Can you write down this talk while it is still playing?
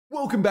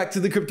Welcome back to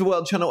the Crypto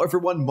World channel,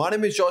 everyone. My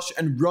name is Josh,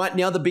 and right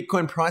now the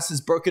Bitcoin price has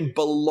broken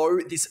below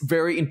this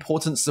very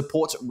important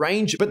support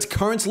range, but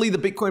currently the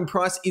Bitcoin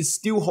price is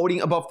still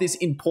holding above this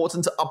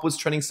important upwards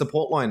trending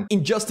support line.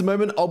 In just a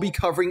moment, I'll be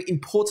covering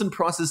important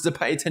prices to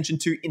pay attention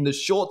to in the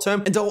short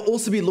term, and I'll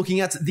also be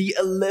looking at the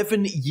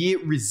 11-year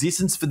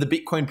resistance for the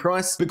Bitcoin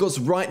price, because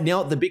right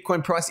now the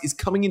Bitcoin price is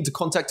coming into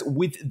contact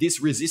with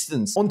this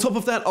resistance. On top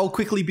of that, I'll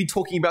quickly be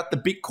talking about the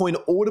Bitcoin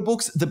order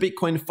books, the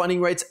Bitcoin funding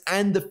rates,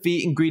 and the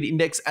fear and greed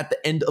index at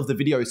the end of the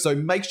video. So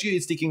make sure you're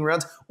sticking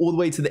around all the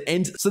way to the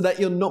end so that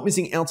you're not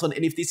missing out on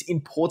any of this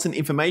important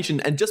information.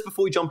 And just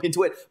before we jump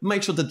into it,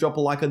 make sure to drop a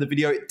like on the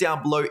video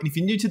down below. And if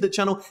you're new to the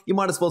channel, you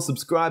might as well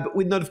subscribe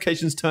with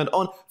notifications turned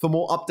on for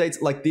more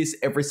updates like this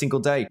every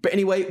single day. But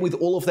anyway, with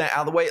all of that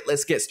out of the way,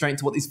 let's get straight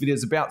into what this video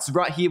is about. So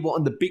right here, we're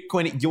on the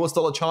Bitcoin US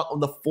dollar chart on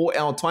the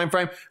 4-hour time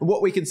frame. And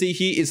what we can see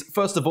here is,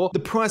 first of all, the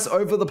price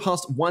over the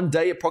past 1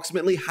 day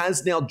approximately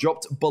has now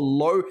dropped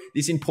below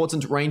this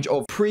important range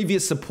of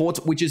previous support,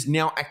 which is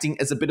now acting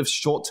as a bit of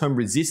short-term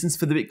resistance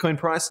for the Bitcoin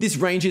price. This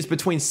range is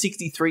between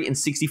 63 and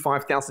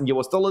 65,000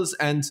 US dollars,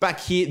 and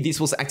back here this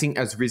was acting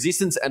as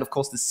resistance, and of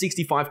course the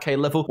 65k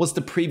level was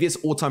the previous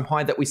all-time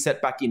high that we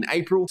set back in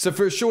April. So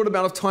for a short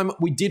amount of time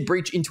we did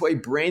breach into a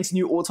brand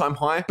new all-time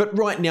high, but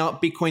right now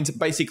Bitcoin's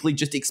basically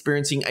just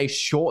experiencing a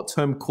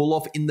short-term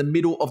cool-off in the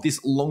middle of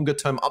this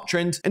longer-term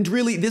uptrend, and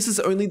really this is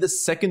only the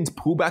second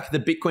pullback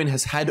that Bitcoin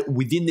has had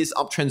within this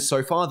uptrend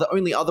so far. The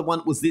only other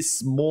one was this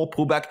small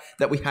pullback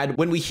that we had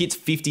when we hit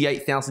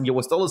 58,000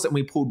 US dollars and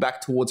we pulled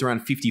back towards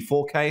around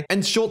 54k.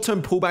 And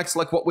short-term pullbacks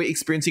like what we're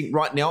experiencing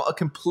right now are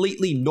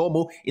completely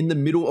normal in the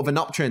middle of an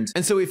uptrend.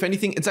 And so if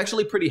anything, it's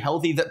actually pretty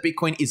healthy that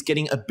Bitcoin is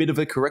getting a bit of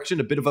a correction,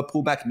 a bit of a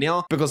pullback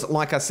now, because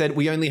like I said,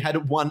 we only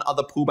had one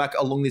other pullback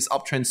along this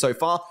uptrend so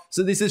far.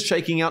 So this is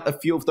shaking out a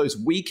few of those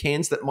weak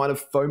hands that might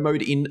have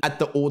FOMO'd in at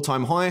the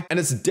all-time high. And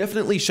it's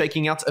definitely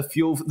shaking out a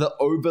few of the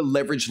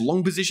over-leveraged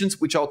long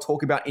positions, which I'll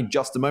talk about in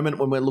just a moment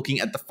when we're looking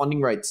at the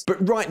funding rates.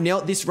 But right now,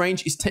 this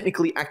range is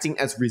technically acting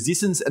as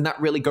resistance, and that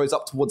really goes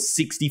up towards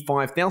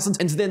 65,000,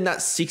 and then that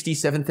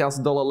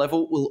 $67,000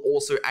 level will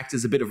also act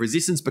as a bit of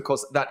resistance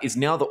because that is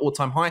now the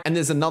all-time high. And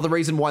there's another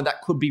reason why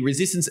that could be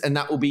resistance, and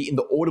that will be in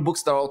the order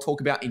books that I'll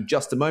talk about in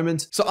just a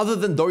moment. So other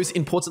than those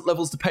important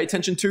levels to pay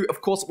attention to,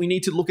 of course, we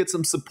need to look at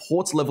some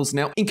support levels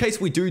now in case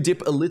we do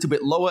dip a little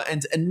bit lower.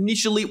 And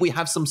initially we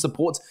have some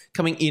support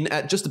coming in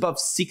at just above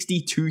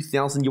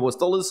 62,000 US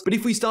dollars. But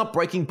if we start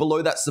breaking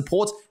below that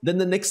support, then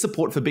the next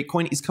support for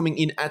Bitcoin is coming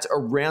in at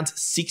around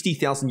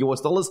 60,000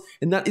 US dollars,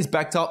 and that is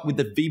backed up with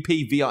the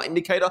VP/VR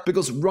indicator,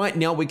 because right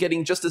now we're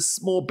getting just a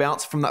small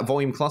bounce from that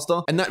volume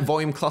cluster, and that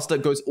volume cluster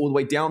goes all the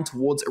way down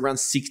towards around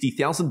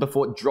 60,000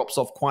 before it drops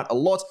off quite a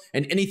lot.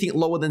 And anything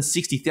lower than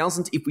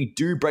 60,000, if we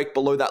do break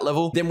below that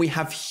level, then we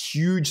have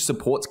huge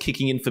support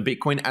kicking in for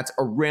Bitcoin at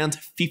around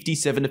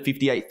 57 to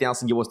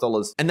 58,000 US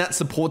dollars. And that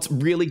support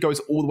really goes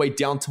all the way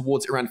down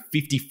towards around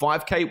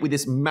 55k with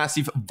this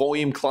massive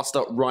volume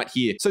cluster right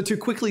here. So to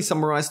quickly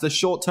summarize the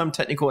short-term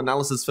technical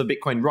analysis for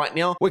Bitcoin right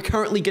now, we're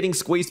currently getting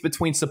squeezed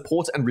between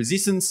support and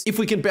resistance. If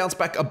we can bounce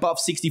back above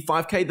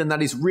 65k, then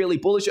that is really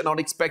bullish, and I'd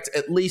expect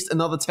at least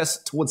another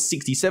test towards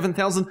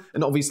 67,000,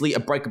 and obviously a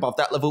break above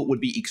that level would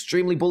be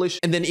extremely bullish.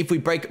 And then if we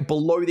break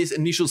below this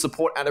initial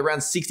support at around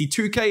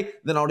 62k,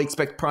 then I would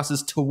expect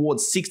prices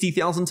towards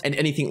 60,000, and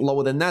anything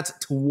lower than that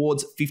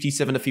towards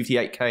 57 to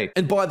 58k.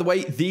 And by the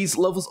way, these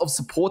levels of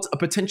support are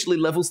potentially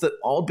levels that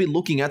I'll be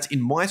looking at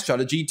in my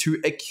strategy to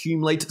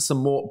accumulate some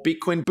more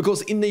Bitcoin,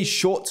 because in these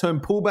short-term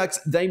pullbacks,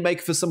 they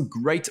make for some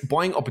great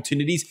buying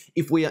opportunities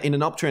if we are in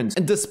an uptrend.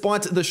 And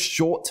despite the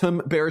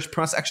short-term bearish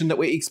price action that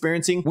we're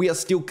experiencing, we are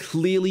still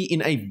clearly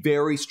in a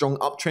very strong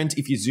uptrend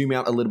if you zoom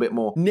out a little bit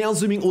more. Now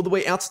zooming all the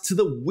way out to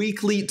the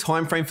weekly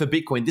time frame for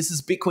Bitcoin. This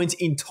is Bitcoin's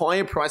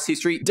entire price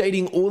history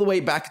dating all the way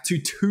back to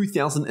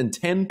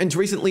 2010. And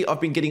recently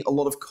I've been getting a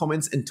lot of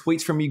comments and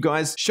tweets from you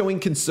guys showing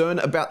concern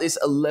about this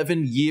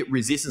 11-year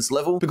resistance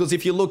level, because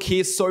if you look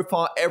here, so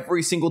far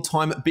every single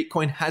time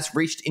Bitcoin has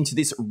reached into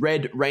this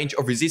red range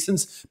of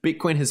resistance,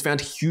 Bitcoin has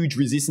found huge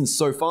resistance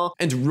so far.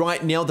 And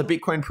right now the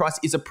Bitcoin price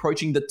is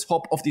approaching the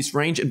top of this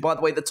range, and by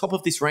the way, the top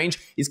of this range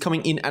is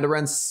coming in at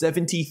around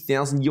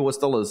 70,000 US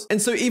dollars.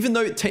 And so even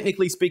though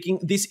technically speaking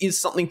this is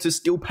something to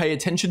still pay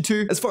attention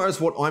to, as far as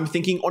what I'm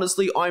thinking,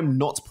 honestly I'm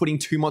not putting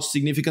too much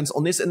significance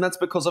on this, and that's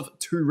because of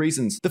two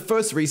reasons. The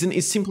first reason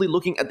is simply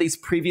looking at these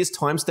previous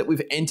times that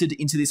we've entered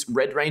into this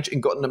red range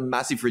and gotten a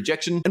massive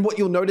rejection, and what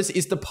you'll notice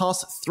is the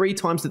past 3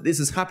 times that this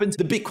has happened,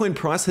 the Bitcoin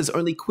price has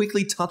only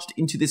quickly touched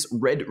into this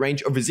red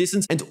range of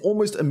resistance and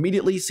almost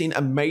immediately seen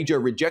a major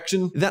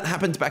rejection. That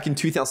happened back in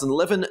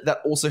 2011, that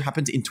also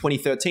happened in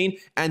 2013,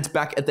 and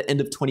back at the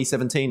end of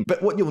 2017.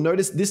 But what you'll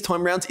notice this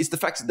time around is the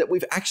fact that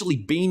we've actually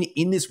been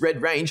in this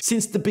red range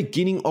since the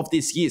beginning of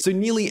this year. So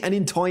nearly an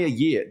entire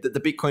year that the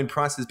Bitcoin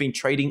price has been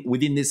trading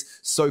within this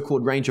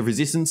so-called range of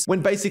resistance,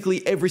 when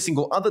basically every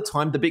single other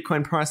time the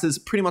Bitcoin price has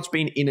pretty much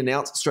been in and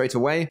out straight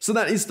away. So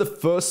that is the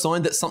first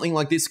sign that something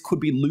like this could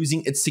be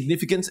losing its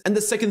significance. And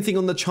the second thing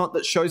on the chart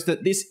that shows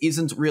that this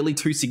isn't really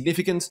too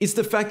significant is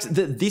the fact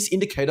that this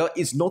indicator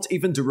is not not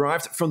even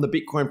derived from the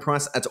Bitcoin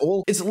price at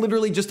all. It's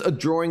literally just a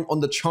drawing on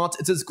the chart.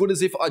 It's as good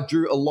as if I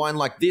drew a line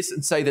like this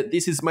and say that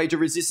this is major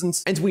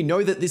resistance. And we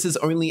know that this is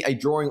only a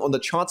drawing on the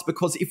charts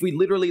because if we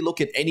literally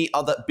look at any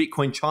other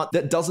Bitcoin chart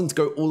that doesn't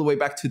go all the way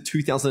back to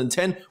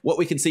 2010, what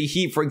we can see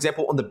here, for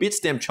example, on the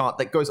Bitstamp chart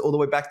that goes all the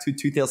way back to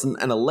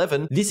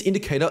 2011, this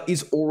indicator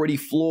is already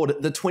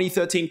flawed. The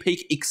 2013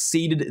 peak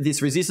exceeded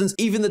this resistance.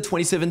 Even the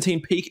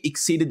 2017 peak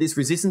exceeded this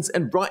resistance.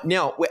 And right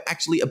now we're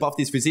actually above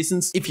this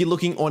resistance if you're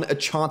looking on a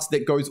chart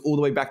that goes all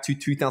the way back to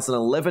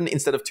 2011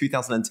 instead of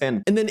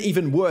 2010. And then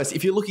even worse,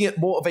 if you're looking at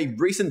more of a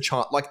recent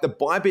chart like the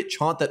Bybit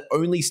chart that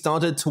only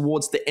started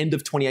towards the end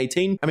of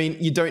 2018, I mean,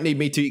 you don't need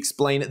me to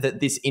explain that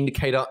this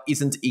indicator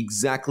isn't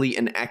exactly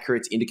an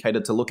accurate indicator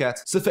to look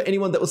at. So for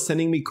anyone that was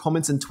sending me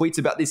comments and tweets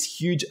about this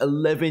huge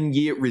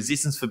 11-year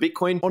resistance for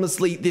Bitcoin,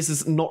 honestly, this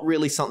is not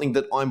really something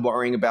that I'm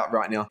worrying about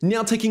right now.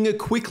 Now taking a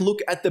quick look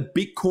at the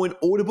Bitcoin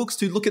order books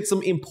to look at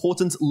some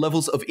important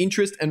levels of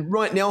interest. And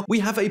right now we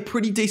have a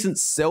pretty decent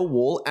sell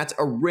wall at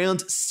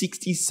around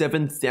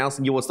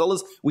 67,000 US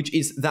dollars, which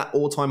is that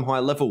all-time high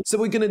level. So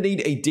we're going to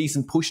need a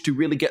decent push to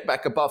really get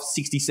back above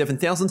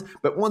 67,000.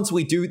 But once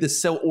we do, the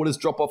sell orders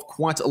drop off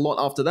quite a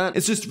lot after that.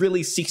 It's just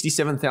really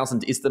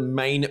 67,000 is the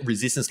main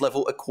resistance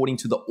level according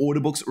to the order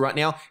books right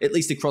now, at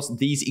least across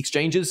these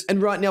exchanges.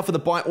 And right now for the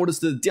buy orders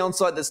to the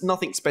downside, there's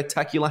nothing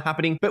spectacular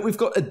happening, but we've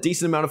got a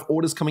decent amount of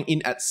orders coming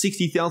in at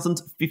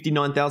 60,000,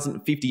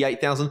 59,000,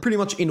 58,000, pretty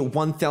much in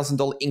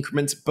 $1,000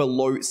 increments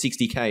below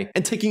 60K.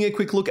 And taking a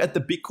quick look at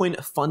the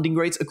Bitcoin funding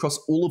rates across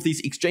all of these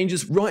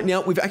exchanges, right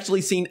now we've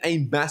actually seen a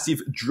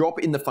massive drop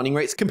in the funding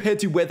rates compared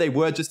to where they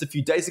were just a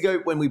few days ago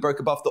when we broke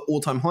above the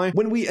all-time high.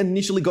 When we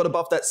initially got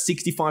above that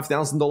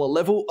 $65,000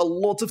 level, a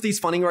lot of these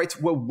funding rates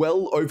were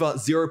well over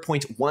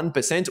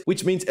 0.1%,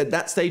 which means at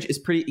that stage it's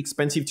pretty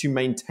expensive to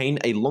maintain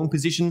a long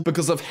position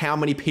because of how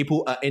many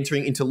people are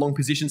entering into long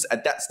positions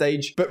at that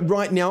stage. But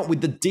right now,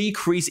 with the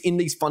decrease in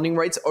these funding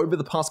rates over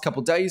the past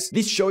couple days,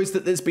 this shows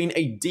that there's been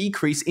a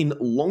decrease in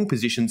long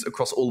positions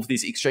across all of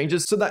these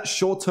exchanges. So that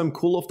short-term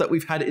cool-off that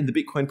we've had in the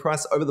Bitcoin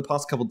price over the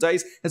past couple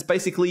days has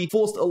basically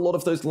forced a lot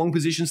of those long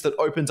positions that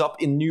opened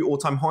up in new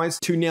all-time highs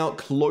to now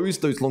close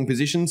those long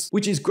positions,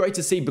 which is great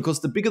to see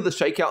because the bigger the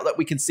shakeout that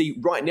we can see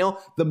right now,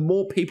 the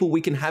more people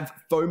we can have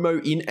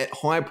FOMO in at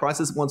higher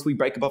prices once we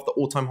break above the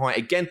all-time high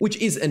again, which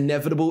is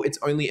inevitable. It's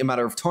only a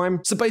matter of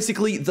time. So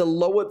basically, the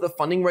lower the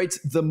funding rates,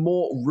 the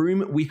more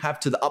room we have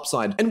to the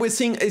upside. And we're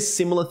seeing a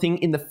similar thing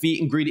in the fear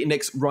and greed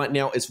index right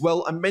now as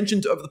well. I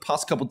mentioned over the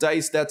past couple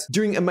days that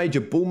during a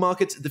major bull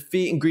market, the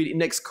fear and greed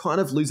index kind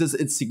of loses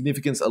its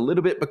significance a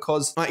little bit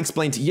because I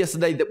explained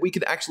yesterday that we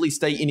could actually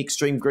stay in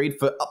extreme greed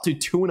for up to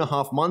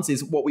 2.5 months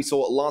is what we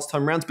saw last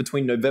time round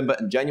between November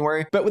and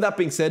January. But with that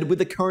being said, with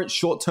the current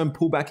short-term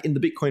pullback in the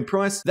Bitcoin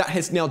price, that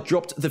has now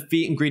dropped the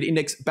fear and greed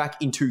index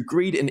back into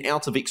greed and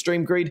out of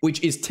extreme greed,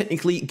 which is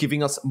technically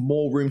giving us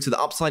more room to the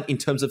upside in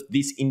terms of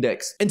this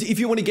index. And if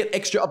you want to get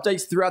extra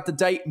updates throughout the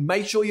day,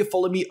 make sure you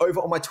follow me over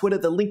on my Twitter.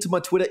 The link to my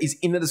Twitter is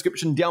in the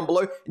description down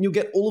below, and you'll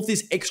get all of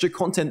this extra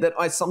content that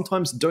I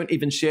sometimes don't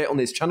even share on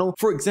this channel.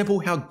 For example,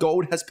 how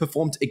gold has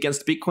performed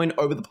against Bitcoin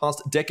over the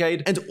past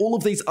decade, and all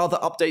of these other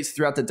updates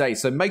throughout the day.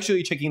 So make sure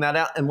you're checking that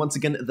out. And once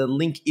again, the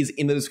link is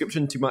in the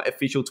description to my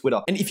official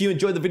Twitter. And if you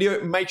enjoyed the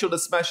video, make sure to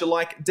smash a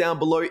like down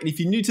below. And if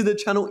you're new to the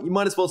channel, you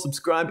might as well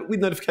subscribe with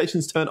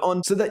notifications turned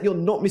on so that you're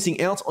not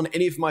missing out on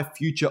any of my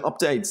future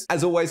updates.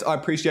 As always, I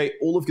appreciate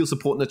all of your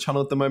support in the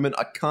channel at the moment.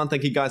 I can't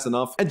thank you guys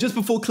enough. And just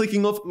before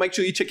clicking off, make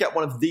sure you check out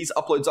one of these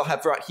uploads I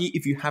have right here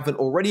if you haven't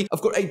already.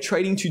 I've got a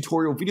trading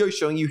tutorial video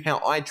showing you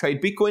how I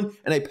trade Bitcoin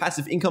and a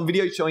passive income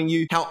video showing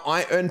you how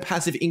I earn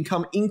passive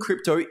income in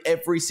crypto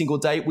every single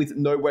day with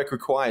no work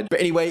required. But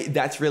anyway,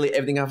 that's really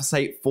everything I have to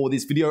say for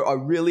this video. I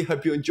really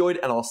hope you enjoyed,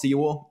 and I'll see you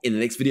all in the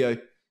next video.